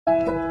Hello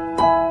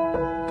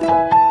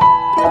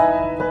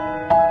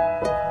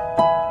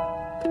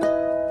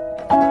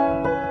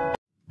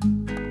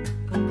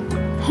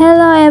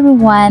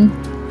everyone!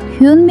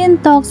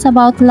 Hyunbin talks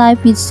about life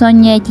with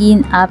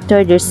YeJin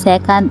after their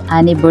second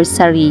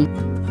anniversary.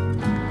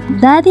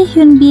 Daddy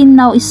Hyunbin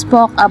now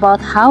spoke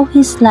about how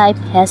his life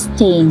has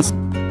changed.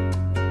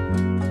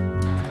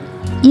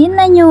 In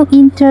a new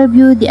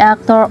interview, the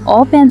actor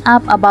opened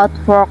up about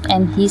work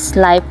and his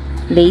life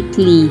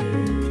lately.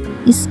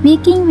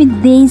 Speaking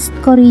with Days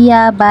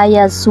Korea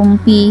via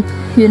Zoompi,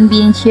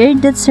 Hyunbin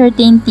shared that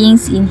certain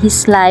things in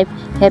his life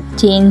have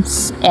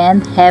changed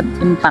and have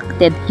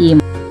impacted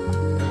him.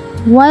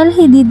 While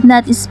he did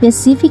not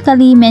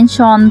specifically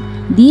mention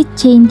these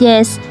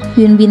changes,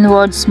 Hyunbin's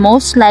words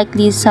most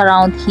likely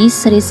surround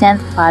his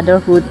recent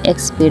fatherhood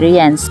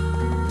experience.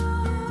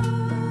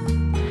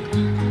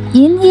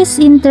 In his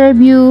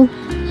interview,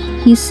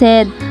 he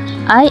said,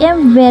 "I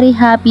am very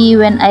happy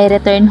when I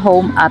return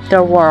home after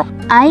work.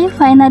 I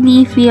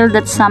finally feel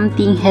that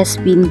something has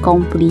been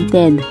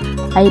completed.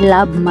 I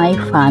love my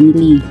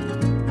family."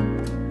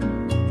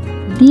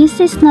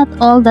 This is not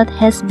all that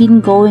has been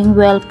going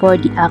well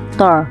for the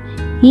actor.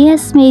 He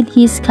has made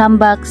his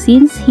comeback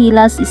since he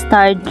last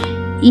starred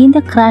in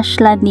the crash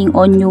landing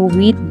on you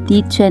with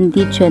the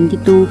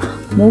 2022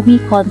 movie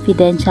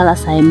Confidential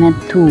Assignment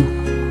 2.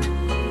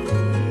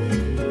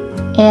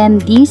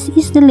 And this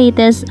is the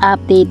latest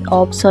update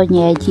of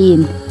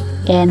YeJin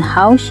and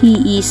how she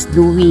is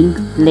doing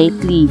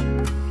lately.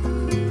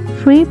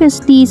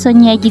 Previously,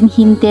 YeJin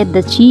hinted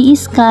that she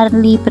is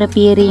currently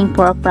preparing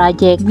for a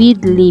project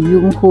with Lee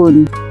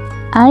Byung-hun.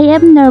 "I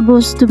am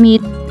nervous to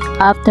meet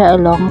after a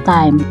long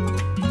time.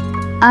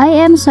 I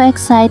am so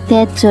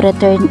excited to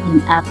return in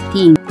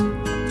acting.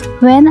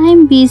 When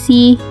I'm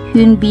busy,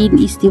 Hyunbin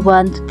is the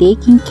one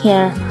taking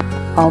care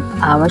of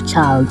our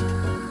child."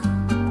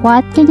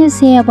 What can you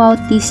say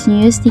about this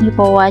news? Thank you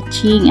for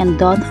watching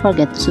and don't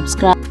forget to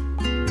subscribe.